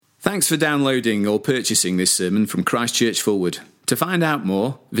Thanks for downloading or purchasing this sermon from Christchurch Fulwood. To find out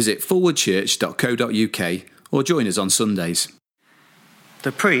more, visit fulwoodchurch.co.uk or join us on Sundays.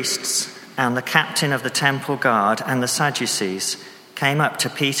 The priests and the captain of the temple guard and the Sadducees came up to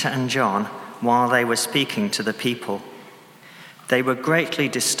Peter and John while they were speaking to the people. They were greatly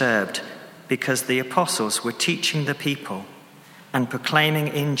disturbed because the apostles were teaching the people and proclaiming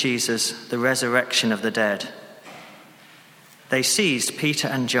in Jesus the resurrection of the dead. They seized Peter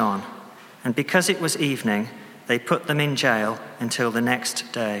and John, and because it was evening, they put them in jail until the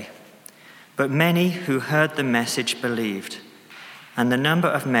next day. But many who heard the message believed, and the number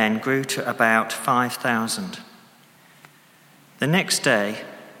of men grew to about 5,000. The next day,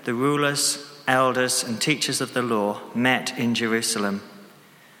 the rulers, elders, and teachers of the law met in Jerusalem.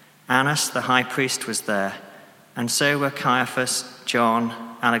 Annas the high priest was there, and so were Caiaphas,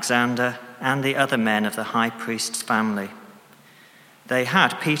 John, Alexander, and the other men of the high priest's family. They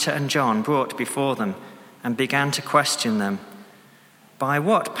had Peter and John brought before them and began to question them. "By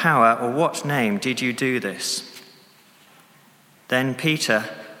what power or what name did you do this?" Then Peter,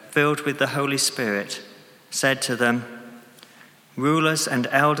 filled with the Holy Spirit, said to them, "Rulers and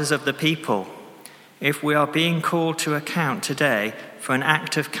elders of the people, if we are being called to account today for an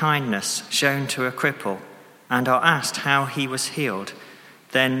act of kindness shown to a cripple and are asked how he was healed,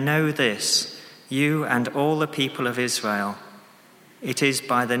 then know this, you and all the people of Israel. It is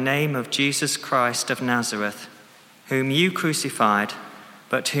by the name of Jesus Christ of Nazareth, whom you crucified,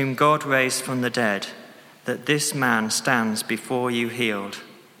 but whom God raised from the dead, that this man stands before you healed.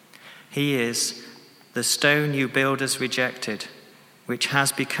 He is the stone you builders rejected, which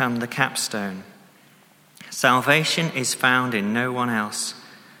has become the capstone. Salvation is found in no one else,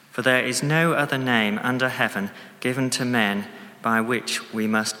 for there is no other name under heaven given to men by which we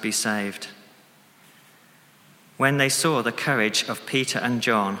must be saved." When they saw the courage of Peter and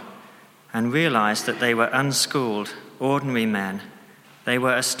John and realized that they were unschooled, ordinary men, they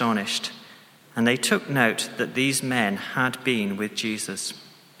were astonished, and they took note that these men had been with Jesus.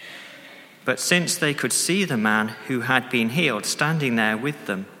 But since they could see the man who had been healed standing there with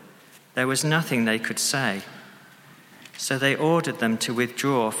them, there was nothing they could say. So they ordered them to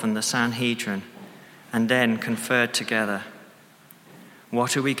withdraw from the Sanhedrin and then conferred together.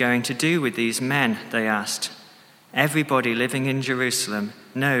 "What are we going to do with these men?" they asked. "Everybody living in Jerusalem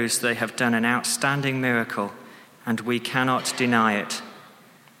knows they have done an outstanding miracle, and we cannot deny it.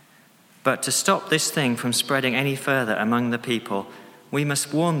 But to stop this thing from spreading any further among the people, we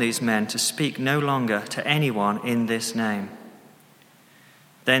must warn these men to speak no longer to anyone in this name."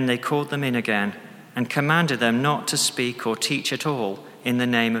 Then they called them in again and commanded them not to speak or teach at all in the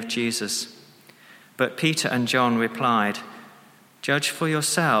name of Jesus. But Peter and John replied, "Judge for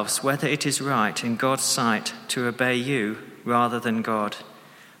yourselves whether it is right in God's sight to obey you rather than God,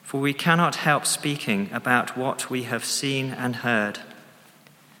 for we cannot help speaking about what we have seen and heard."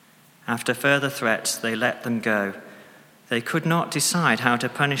 After further threats, they let them go. They could not decide how to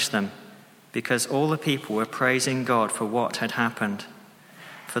punish them, because all the people were praising God for what had happened.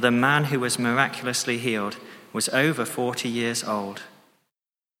 For the man who was miraculously healed was over 40 years old.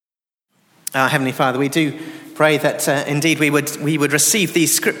 Our Heavenly Father, we do pray that indeed we would receive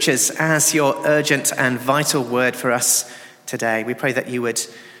these scriptures as your urgent and vital word for us today. We pray that you would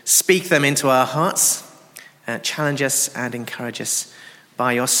speak them into our hearts, challenge us and encourage us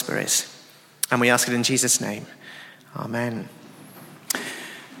by your Spirit. And we ask it in Jesus' name. Amen.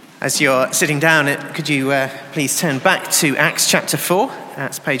 As you're sitting down, could you please turn back to Acts chapter 4?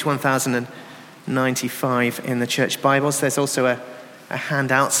 That's page 1095 in the church Bibles. There's also a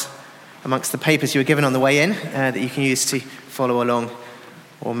handout amongst the papers you were given on the way in that you can use to follow along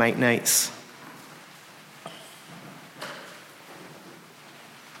or make notes.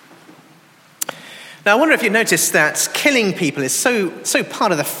 Now, I wonder if you noticed that killing people is so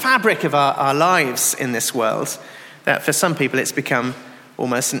part of the fabric of our lives in this world that for some people it's become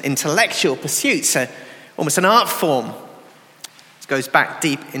almost an intellectual pursuit, so almost an art form. It goes back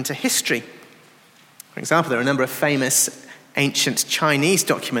deep into history. For example, there are a number of famous ancient Chinese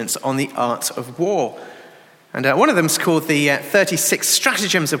documents on the art of war. And one of them is called the 36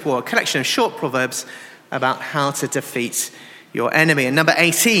 Stratagems of War, a collection of short proverbs about how to defeat your enemy. And number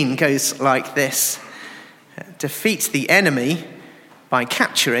 18 goes like this: defeat the enemy by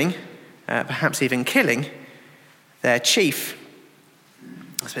capturing, perhaps even killing, their chief.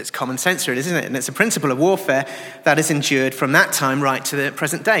 So it's common sense, really, isn't it? And it's a principle of warfare that has endured from that time right to the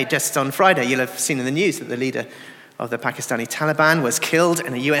present day. Just on Friday, you'll have seen in the news that the leader of the Pakistani Taliban was killed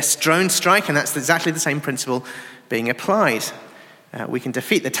in a US drone strike, and that's exactly the same principle being applied. We can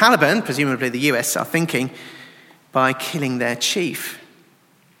defeat the Taliban, presumably the US are thinking, by killing their chief.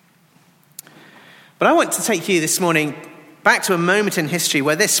 But I want to take you this morning back to a moment in history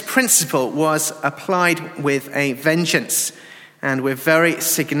where this principle was applied with a vengeance and with very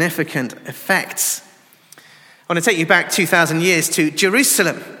significant effects. I want to take you back 2,000 years to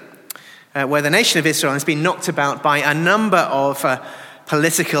Jerusalem, where the nation of Israel has been knocked about by a number of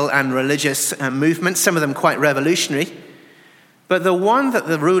political and religious movements, some of them quite revolutionary. But the one that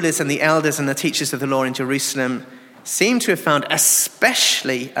the rulers and the elders and the teachers of the law in Jerusalem seem to have found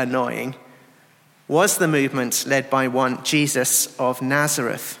especially annoying was the movement led by one Jesus of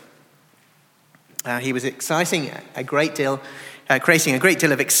Nazareth. He was creating a great deal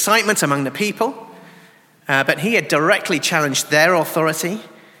of excitement among the people, but he had directly challenged their authority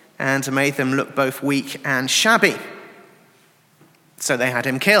and made them look both weak and shabby. So they had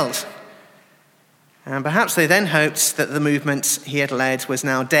him killed. And perhaps they then hoped that the movement he had led was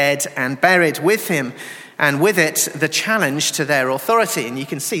now dead and buried with him, and with it, the challenge to their authority. And you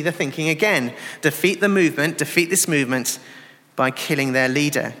can see the thinking again. Defeat this movement by killing their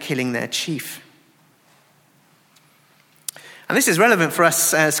leader, killing their chief. And this is relevant for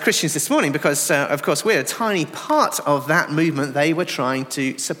us as Christians this morning because, of course, we're a tiny part of that movement they were trying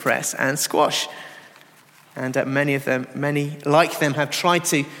to suppress and squash. And many like them have tried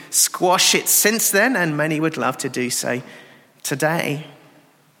to squash it since then, and many would love to do so today.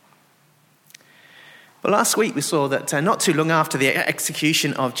 But last week we saw that not too long after the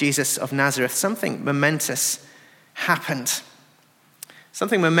execution of Jesus of Nazareth, something momentous happened.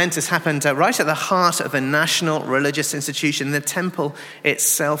 Something momentous happened right at the heart of a national religious institution, the temple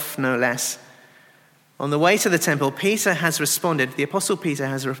itself, no less. On the way to the temple, the Apostle Peter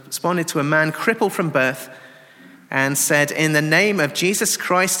has responded to a man crippled from birth and said, "In the name of Jesus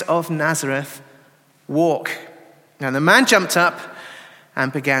Christ of Nazareth, walk." Now the man jumped up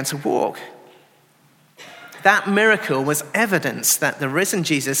and began to walk. That miracle was evidence that the risen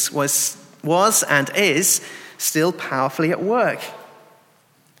Jesus was and is still powerfully at work.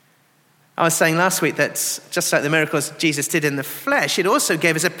 I was saying last week that just like the miracles Jesus did in the flesh, it also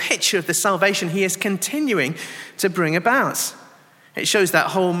gave us a picture of the salvation he is continuing to bring about. It shows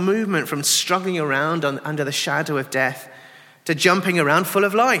that whole movement from struggling around under the shadow of death to jumping around full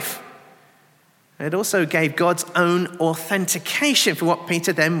of life. It also gave God's own authentication for what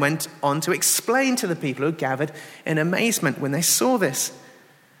Peter then went on to explain to the people who gathered in amazement when they saw this.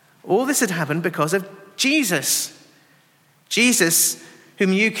 All this had happened because of Jesus. Jesus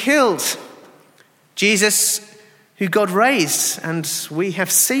whom you killed. Jesus who God raised and we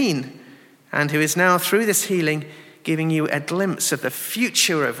have seen, and who is now through this healing giving you a glimpse of the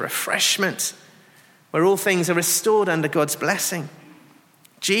future of refreshment where all things are restored under God's blessing.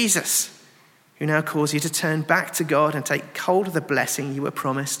 Jesus who now calls you to turn back to God and take hold of the blessing you were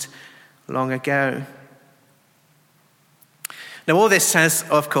promised long ago. Now, all this has,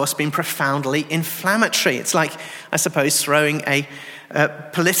 of course, been profoundly inflammatory. It's like, I suppose, throwing a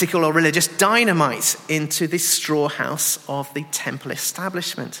political or religious dynamite into the straw house of the temple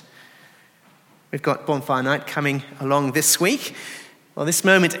establishment. We've got Bonfire Night coming along this week. Well, this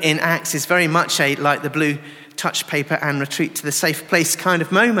moment in Acts is very much like the blue touch paper and retreat to the safe place kind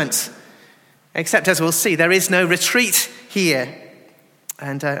of moment. Except, as we'll see, there is no retreat here.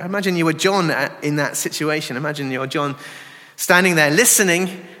 And imagine you were John in that situation. Imagine you're John standing there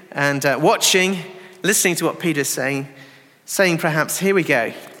listening and watching, listening to what Peter's saying perhaps, here we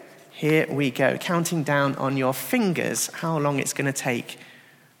go, counting down on your fingers how long it's going to take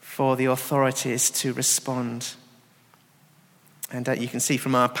for the authorities to respond. And you can see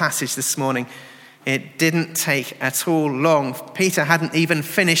from our passage this morning, it didn't take at all long. Peter hadn't even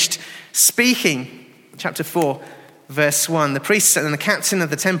finished speaking. Chapter 4, verse 1. The priests and the captain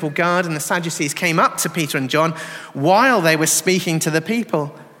of the temple guard and the Sadducees came up to Peter and John while they were speaking to the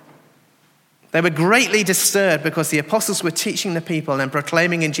people. They were greatly disturbed because the apostles were teaching the people and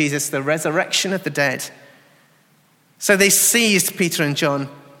proclaiming in Jesus the resurrection of the dead. So they seized Peter and John,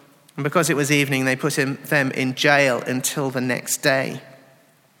 and because it was evening, they put them in jail until the next day.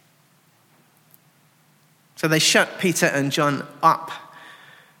 So they shut Peter and John up,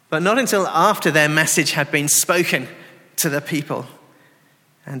 but not until after their message had been spoken to the people.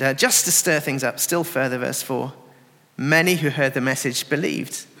 And just to stir things up still further, verse 4, many who heard the message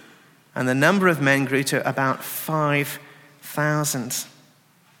believed, and the number of men grew to about 5,000.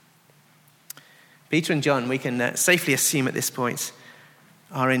 Peter and John, we can safely assume at this point,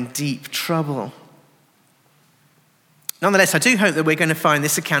 are in deep trouble. Nonetheless, I do hope that we're going to find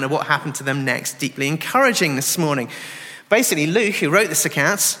this account of what happened to them next deeply encouraging this morning. Basically, Luke, who wrote this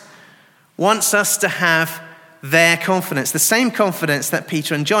account, wants us to have their confidence, the same confidence that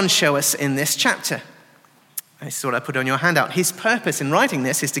Peter and John show us in this chapter. This is what I put on your handout. His purpose in writing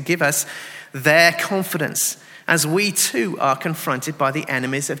this is to give us their confidence as we too are confronted by the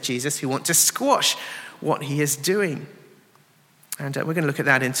enemies of Jesus who want to squash what he is doing. And we're going to look at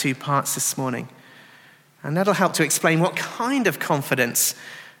that in two parts this morning. And that'll help to explain what kind of confidence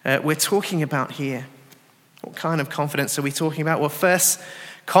we're talking about here. What kind of confidence are we talking about? Well, first,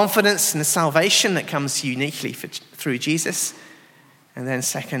 confidence in the salvation that comes uniquely through Jesus. And then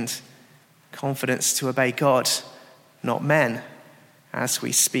second, confidence to obey God, not men, as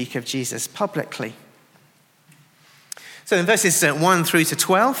we speak of Jesus publicly. So in verses 1 through to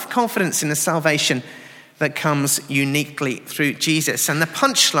 12, confidence in the salvation that comes uniquely through Jesus. And the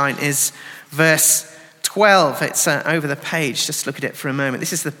punchline is verse 12. It's over the page. Just look at it for a moment.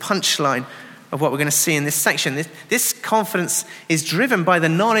 This is the punchline of what we're going to see in this section. This confidence is driven by the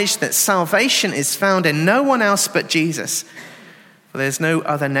knowledge that salvation is found in no one else but Jesus. For there's no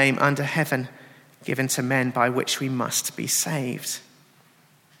other name under heaven given to men by which we must be saved.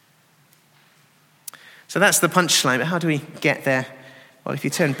 So that's the punchline, but how do we get there? Well, if you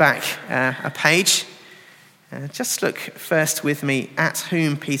turn back a page, just look first with me at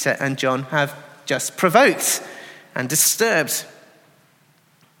whom Peter and John have just provoked and disturbed.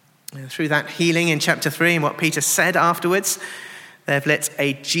 Through that healing in chapter 3 and what Peter said afterwards, they've lit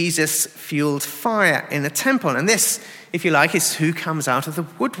a Jesus-fueled fire in the temple. And this, if you like, is who comes out of the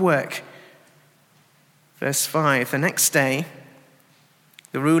woodwork. Verse 5, the next day,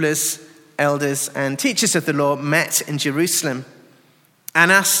 the rulers, elders, and teachers of the law met in Jerusalem.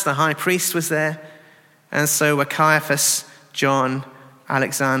 Annas, the high priest, was there, and so were Caiaphas, John,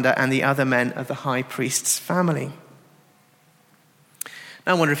 Alexander, and the other men of the high priest's family.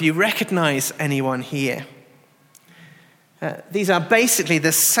 Now I wonder if you recognize anyone here. These are basically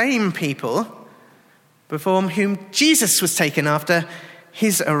the same people before whom Jesus was taken after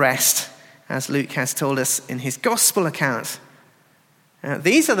his arrest, as Luke has told us in his gospel account.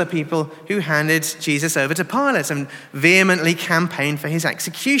 These are the people who handed Jesus over to Pilate and vehemently campaigned for his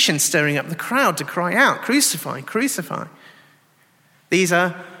execution, stirring up the crowd to cry out, "Crucify, crucify." These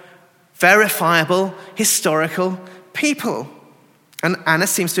are verifiable, historical people. And Annas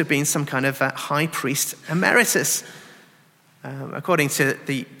seems to have been some kind of high priest emeritus. According to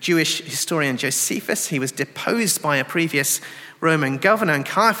the Jewish historian Josephus, he was deposed by a previous Roman governor, and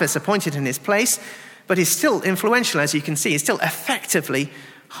Caiaphas appointed in his place, but he's still influential, as you can see. He's still effectively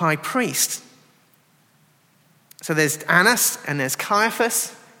high priest. So there's Annas and there's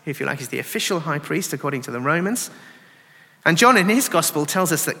Caiaphas, who, if you like, is the official high priest according to the Romans. And John in his gospel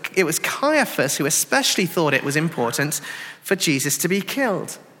tells us that it was Caiaphas who especially thought it was important for Jesus to be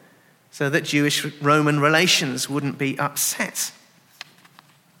killed, so that Jewish-Roman relations wouldn't be upset.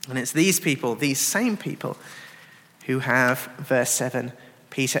 And it's these people, these same people, who have, verse 7,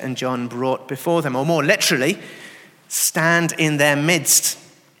 Peter and John brought before them, or more literally, stand in their midst.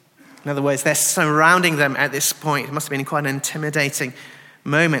 In other words, they're surrounding them at this point. It must have been quite an intimidating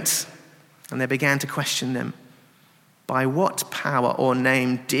moment. And they began to question them. By what power or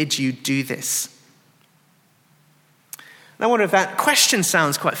name did you do this? And I wonder if that question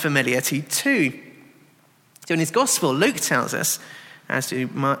sounds quite familiar to you too. So in his gospel, Luke tells us, as do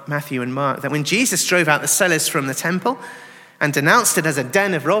Matthew and Mark, that when Jesus drove out the sellers from the temple and denounced it as a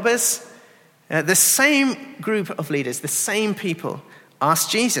den of robbers, the same group of leaders, the same people,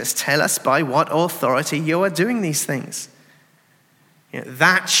 asked Jesus, "Tell us by what authority you are doing these things."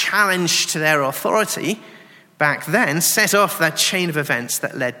 That challenge to their authority back then set off that chain of events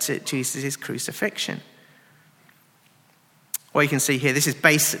that led to Jesus' crucifixion. Well, you can see here, this is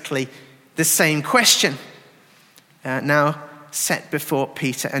basically the same question now set before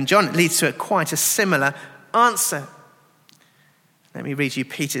Peter and John. It leads to quite a similar answer. Let me read you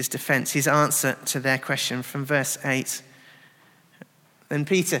Peter's defense, his answer to their question from verse 8. Then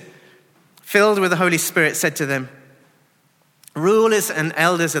Peter, filled with the Holy Spirit, said to them, "Rulers and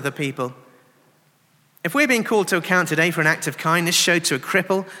elders of the people, if we're being called to account today for an act of kindness showed to a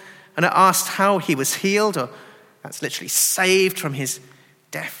cripple and are asked how he was healed, or that's literally saved from his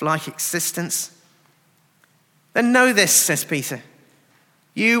death-like existence, then know this," says Peter,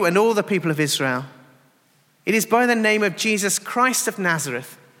 "you and all the people of Israel, it is by the name of Jesus Christ of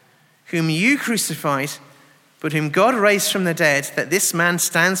Nazareth, whom you crucified, but whom God raised from the dead, that this man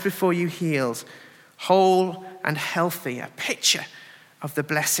stands before you healed, whole and healthy," a picture of the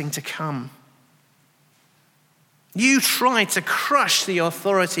blessing to come. You tried to crush the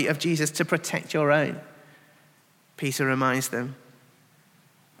authority of Jesus to protect your own, Peter reminds them.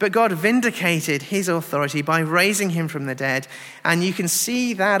 But God vindicated his authority by raising him from the dead. And you can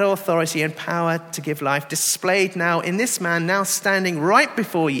see that authority and power to give life displayed now in this man now standing right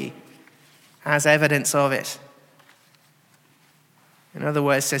before you as evidence of it. In other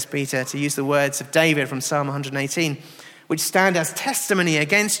words, says Peter, to use the words of David from Psalm 118, which stand as testimony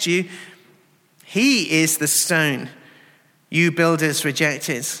against you, he is the stone you builders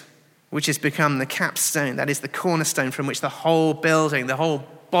rejected, which has become the capstone, that is the cornerstone from which the whole building, the whole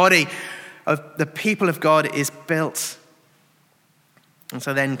body of the people of God is built. And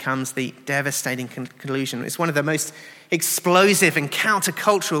so then comes the devastating conclusion. It's one of the most explosive and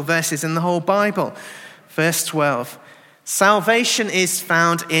countercultural verses in the whole Bible. Verse 12, salvation is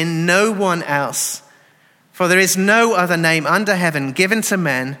found in no one else, for there is no other name under heaven given to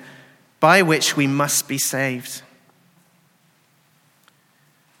men by which we must be saved.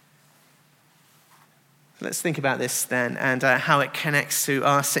 Let's think about this then and how it connects to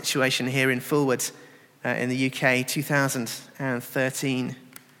our situation here in Fulwood in the UK, 2013.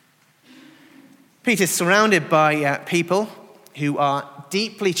 Peter's surrounded by people who are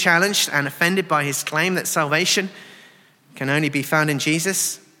deeply challenged and offended by his claim that salvation can only be found in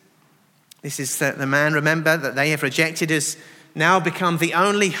Jesus. This is the man, remember, that they have rejected has now become the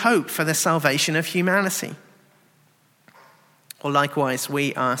only hope for the salvation of humanity. Or likewise,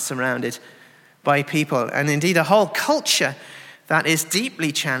 we are surrounded by people, and indeed a whole culture that is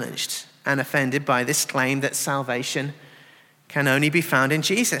deeply challenged and offended by this claim that salvation can only be found in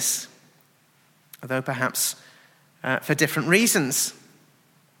Jesus, although perhaps for different reasons.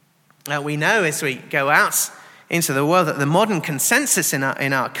 We know as we go out into the world that the modern consensus in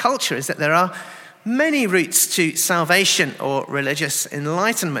our culture is that there are many routes to salvation or religious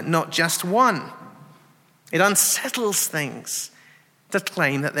enlightenment, not just one. It unsettles things to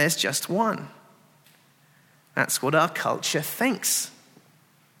claim that there's just one. That's what our culture thinks.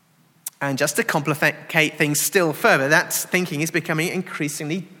 And just to complicate things still further, that thinking is becoming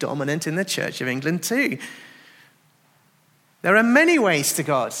increasingly dominant in the Church of England too. There are many ways to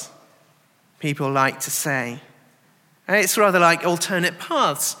God, people like to say. And it's rather like alternate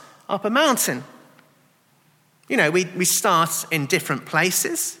paths up a mountain. You know, we start in different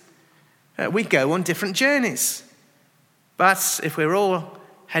places. We go on different journeys. But if we're all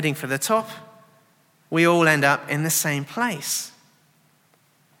heading for the top, we all end up in the same place.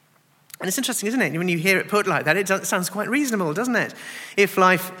 And it's interesting, isn't it? When you hear it put like that, it sounds quite reasonable, doesn't it? If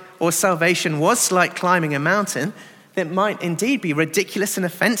life or salvation was like climbing a mountain, it might indeed be ridiculous and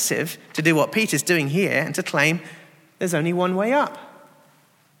offensive to do what Peter's doing here and to claim there's only one way up.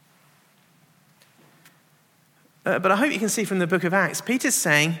 But I hope you can see from the book of Acts, Peter's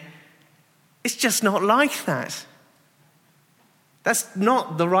saying it's just not like that. That's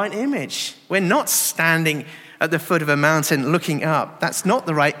not the right image. We're not standing at the foot of a mountain looking up. That's not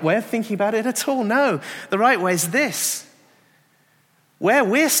the right way of thinking about it at all. No, the right way is this. Where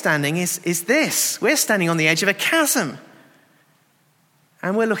we're standing is this. We're standing on the edge of a chasm.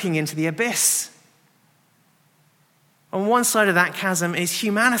 And we're looking into the abyss. On one side of that chasm is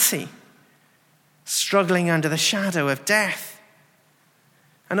humanity, struggling under the shadow of death.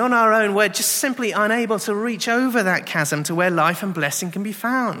 And on our own, we're just simply unable to reach over that chasm to where life and blessing can be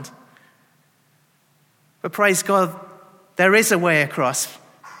found. But praise God, there is a way across.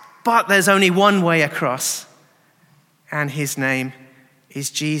 But there's only one way across. And his name is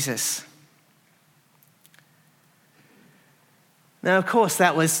Jesus. Now, of course,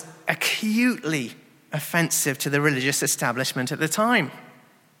 that was acutely offensive to the religious establishment at the time.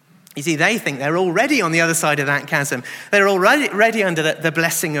 You see, they think they're already on the other side of that chasm. They're already under the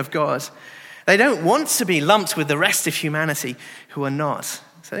blessing of God. They don't want to be lumped with the rest of humanity who are not.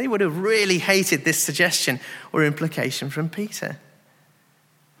 So they would have really hated this suggestion or implication from Peter.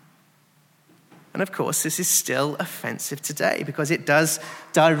 And of course, this is still offensive today because it does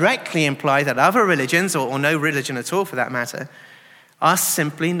directly imply that other religions, or no religion at all for that matter, are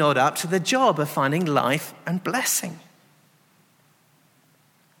simply not up to the job of finding life and blessing.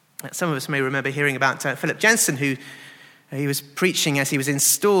 Some of us may remember hearing about Philip Jensen, who he was preaching as he was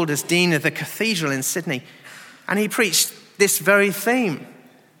installed as Dean of the Cathedral in Sydney. And he preached this very theme.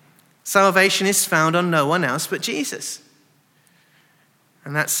 Salvation is found on no one else but Jesus.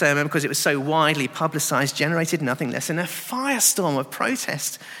 And that sermon, because it was so widely publicized, generated nothing less than a firestorm of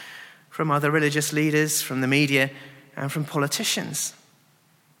protest from other religious leaders, from the media, and from politicians.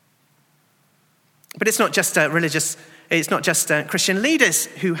 But it's not just Christian leaders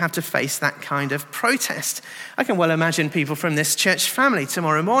who have to face that kind of protest. I can well imagine people from this church family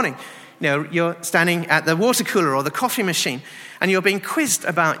tomorrow morning. You know, you're standing at the water cooler or the coffee machine and you're being quizzed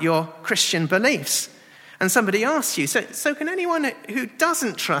about your Christian beliefs. And somebody asks you, so can anyone who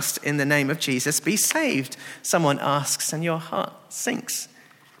doesn't trust in the name of Jesus be saved? Someone asks and your heart sinks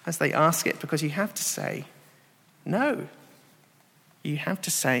as they ask it, because you have to say no. You have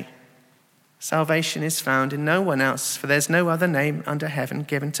to say Salvation is found in no one else, for there's no other name under heaven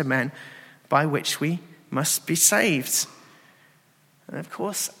given to men by which we must be saved. And of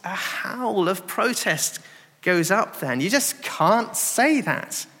course, a howl of protest goes up then. You just can't say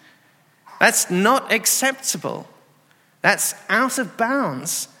that. That's not acceptable. That's out of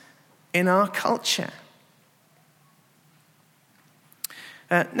bounds in our culture.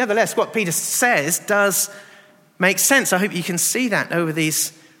 Nevertheless, what Peter says does make sense. I hope you can see that over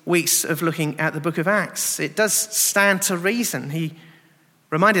these weeks of looking at the book of Acts. It does stand to reason. He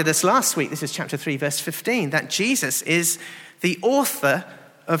reminded us last week, this is chapter 3, verse 15, that Jesus is the author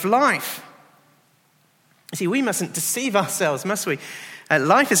of life. You see, we mustn't deceive ourselves, must we?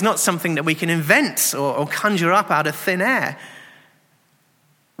 Life is not something that we can invent or conjure up out of thin air.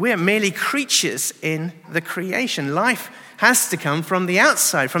 We're merely creatures in the creation. Life has to come from the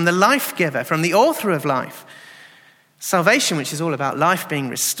outside, from the life giver, from the author of life. Salvation, which is all about life being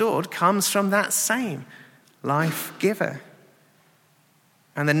restored, comes from that same life giver.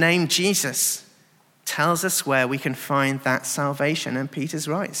 And the name Jesus tells us where we can find that salvation. And Peter's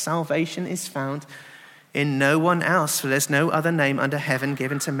right. Salvation is found in no one else, for there's no other name under heaven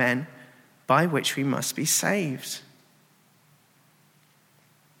given to men by which we must be saved.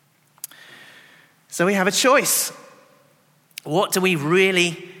 So we have a choice. What do we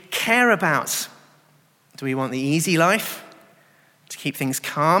really care about? Do we want the easy life, to keep things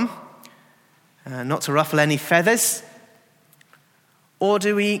calm, not to ruffle any feathers? Or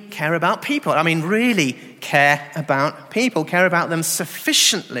do we care about people? I mean, really care about people, care about them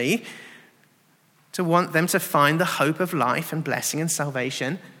sufficiently to want them to find the hope of life and blessing and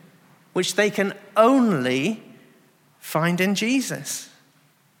salvation, which they can only find in Jesus.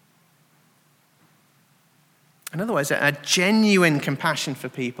 In other words, a genuine compassion for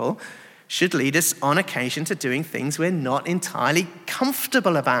people should lead us on occasion to doing things we're not entirely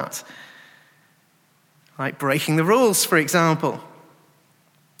comfortable about, like breaking the rules, for example.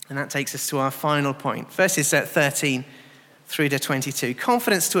 And that takes us to our final point. Verses 13 through to 22.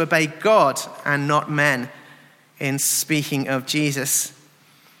 Confidence to obey God and not men in speaking of Jesus.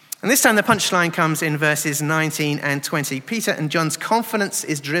 And this time the punchline comes in verses 19 and 20. Peter and John's confidence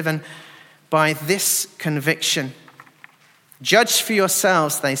is driven by this conviction. Judge for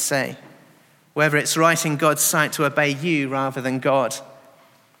yourselves, they say, whether it's right in God's sight to obey you rather than God.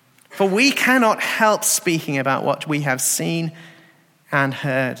 For we cannot help speaking about what we have seen and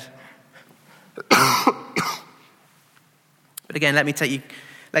heard. But again, let me take you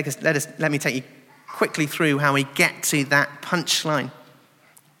quickly through how we get to that punchline.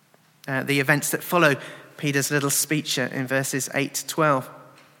 The events that follow Peter's little speech in verses 8 to 12.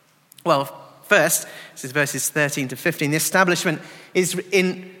 Well, first, this is verses 13 to 15. The establishment is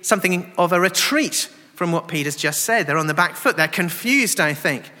in something of a retreat from what Peter's just said. They're on the back foot. They're confused, I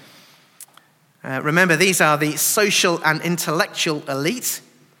think. Remember, these are the social and intellectual elite,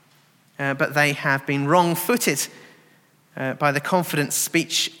 but they have been wrong-footed by the confident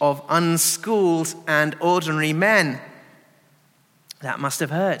speech of unschooled and ordinary men. That must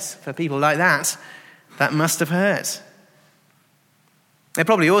have hurt. For people like that, that must have hurt. They're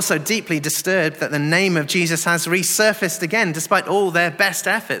probably also deeply disturbed that the name of Jesus has resurfaced again, despite all their best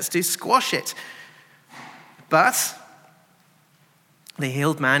efforts to squash it. But the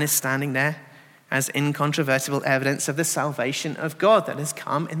healed man is standing there as incontrovertible evidence of the salvation of God that has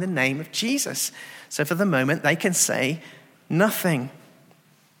come in the name of Jesus. So for the moment, they can say nothing.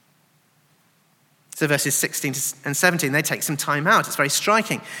 So verses 16 and 17, they take some time out. It's very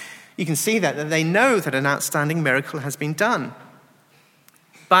striking. You can see that they know that an outstanding miracle has been done.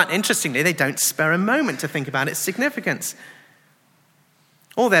 But interestingly, they don't spare a moment to think about its significance.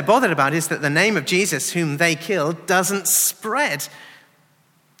 All they're bothered about is that the name of Jesus, whom they killed, doesn't spread.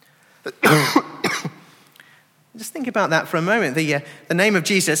 Just think about that for a moment. The name of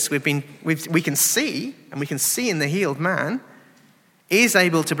Jesus we can see, and we can see in the healed man, is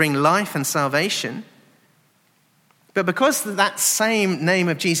able to bring life and salvation. But because that same name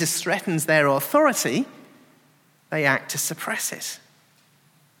of Jesus threatens their authority, they act to suppress it.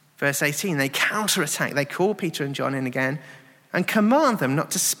 Verse 18, they counterattack. They call Peter and John in again and command them not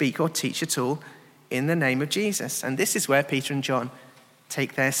to speak or teach at all in the name of Jesus. And this is where Peter and John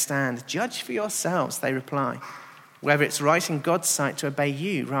take their stand. Judge for yourselves, they reply, whether it's right in God's sight to obey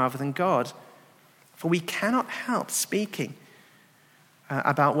you rather than God. For we cannot help speaking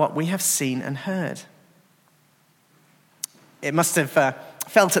about what we have seen and heard. It must have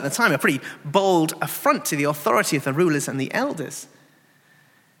felt at the time a pretty bold affront to the authority of the rulers and the elders.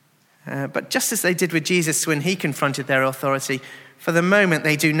 But just as they did with Jesus when he confronted their authority, for the moment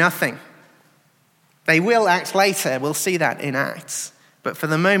they do nothing. They will act later. We'll see that in Acts. But for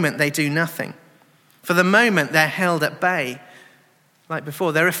the moment, they do nothing. For the moment, they're held at bay. Like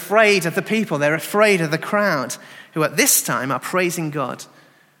before, they're afraid of the people. They're afraid of the crowd, who at this time are praising God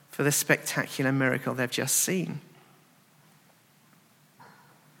for the spectacular miracle they've just seen.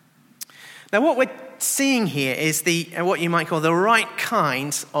 Now, what we're seeing here is what you might call the right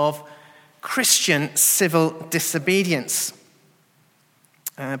kind of Christian civil disobedience.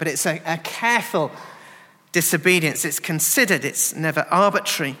 But it's a careful disobedience. It's considered. It's never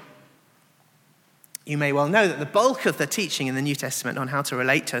arbitrary. You may well know that the bulk of the teaching in the New Testament on how to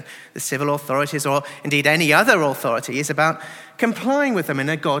relate to the civil authorities, or indeed any other authority, is about complying with them in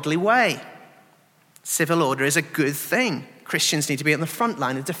a godly way. Civil order is a good thing. Christians need to be on the front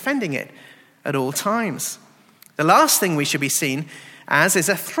line of defending it at all times. The last thing we should be seen as is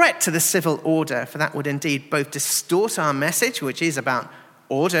a threat to the civil order, for that would indeed both distort our message, which is about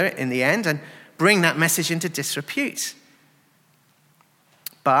order in the end, and bring that message into disrepute.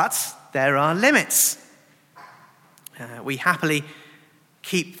 But there are limits. We happily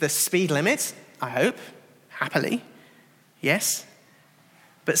keep the speed limit, I hope. Happily, yes.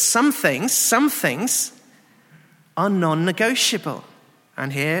 But some things are non-negotiable.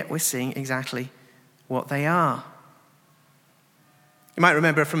 And here we're seeing exactly what they are. You might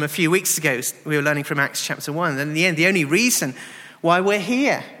remember from a few weeks ago, we were learning from Acts chapter 1. And in the end, the only reason why we're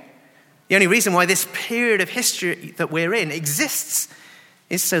here, the only reason why this period of history that we're in exists,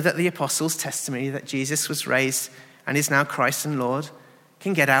 is so that the apostles' testimony that Jesus was raised and is now Christ and Lord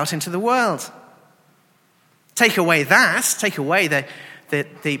can get out into the world. Take away the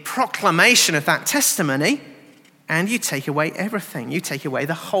proclamation of that testimony, and you take away everything. You take away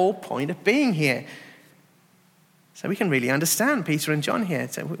the whole point of being here. So we can really understand Peter and John here.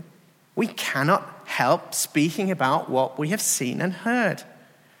 So we cannot help speaking about what we have seen and heard.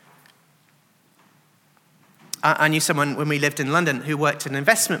 I knew someone when we lived in London who worked at an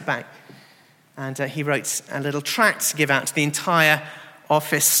investment bank, and he wrote a little tract to give out to the entire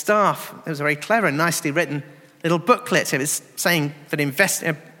office staff. It was a very clever and nicely written little booklet. It was saying that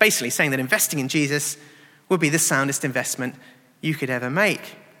basically saying that investing in Jesus would be the soundest investment you could ever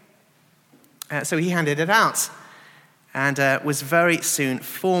make. So he handed it out, and was very soon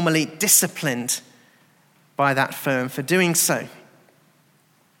formally disciplined by that firm for doing so.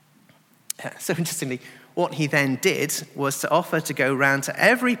 So interestingly, what he then did was to offer to go round to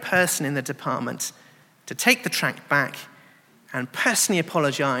every person in the department to take the tract back and personally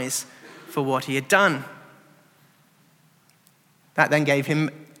apologize for what he had done. That then gave him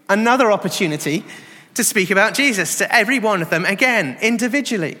another opportunity to speak about Jesus to every one of them again,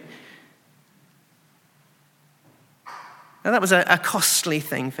 individually. Now, that was a costly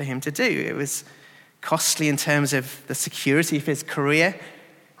thing for him to do. It was costly in terms of the security of his career.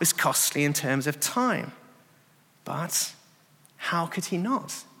 It was costly in terms of time. But how could he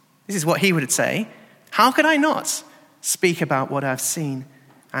not? This is what he would say. How could I not speak about what I've seen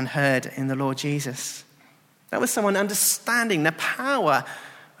and heard in the Lord Jesus? That was someone understanding the power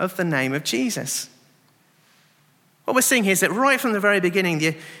of the name of Jesus. What we're seeing here is that right from the very beginning,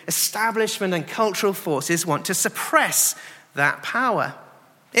 the establishment and cultural forces want to suppress that power.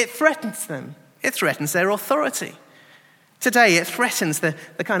 It threatens them. It threatens their authority. Today, it threatens the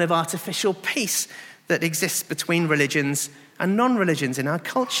kind of artificial peace that exists between religions and non-religions in our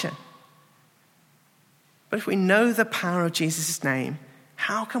culture. But if we know the power of Jesus' name,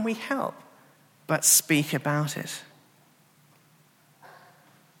 how can we help but speak about it?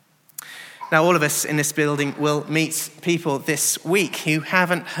 Now, all of us in this building will meet people this week who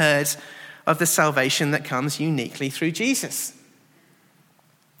haven't heard of the salvation that comes uniquely through Jesus.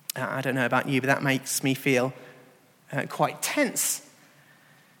 I don't know about you, but that makes me feel quite tense.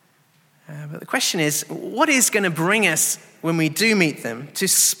 But the question is, what is going to bring us, when we do meet them, to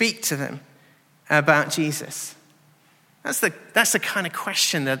speak to them about Jesus? That's the kind of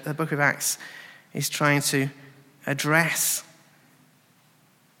question that the book of Acts is trying to address.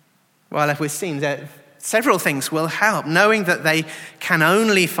 Well, if we've seen that several things will help. Knowing that they can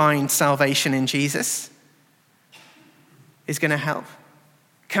only find salvation in Jesus is going to help.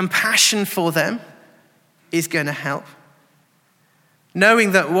 Compassion for them is going to help.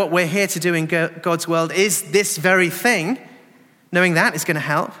 Knowing that what we're here to do in God's world is this very thing, knowing that is going to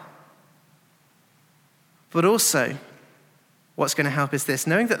help. But also, what's going to help is this,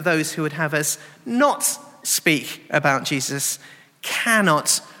 knowing that those who would have us not speak about Jesus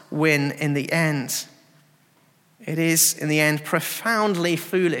cannot win in the end. It is, in the end, profoundly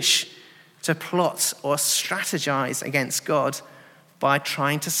foolish to plot or strategize against God by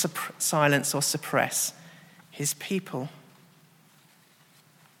trying to silence or suppress his people.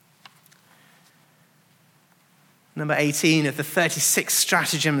 Number 18 of the 36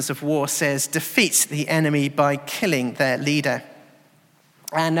 stratagems of war says, defeat the enemy by killing their leader.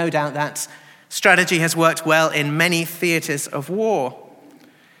 And no doubt that strategy has worked well in many theatres of war.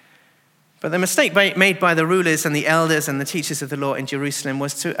 But the mistake made by the rulers and the elders and the teachers of the law in Jerusalem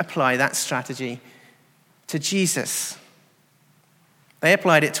was to apply that strategy to Jesus. They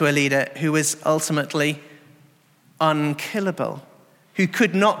applied it to a leader who was ultimately unkillable, who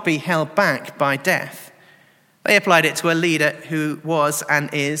could not be held back by death. They applied it to a leader who was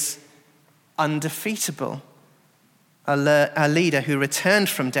and is undefeatable, a leader who returned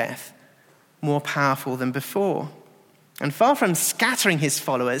from death more powerful than before. And far from scattering his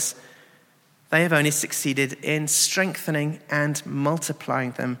followers, they have only succeeded in strengthening and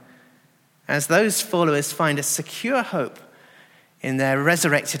multiplying them, as those followers find a secure hope in their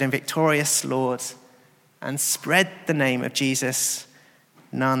resurrected and victorious Lord and spread the name of Jesus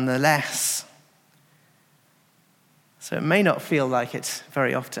nonetheless. So it may not feel like it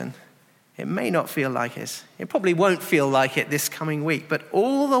very often. It may not feel like it. It probably won't feel like it this coming week, but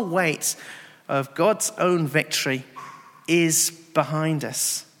all the weight of God's own victory is behind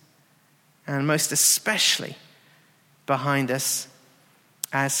us, and most especially behind us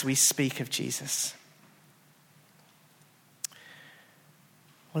as we speak of Jesus.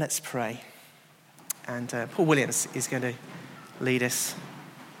 Well, let's pray. And Paul Williams is going to lead us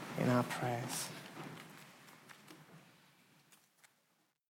in our prayers.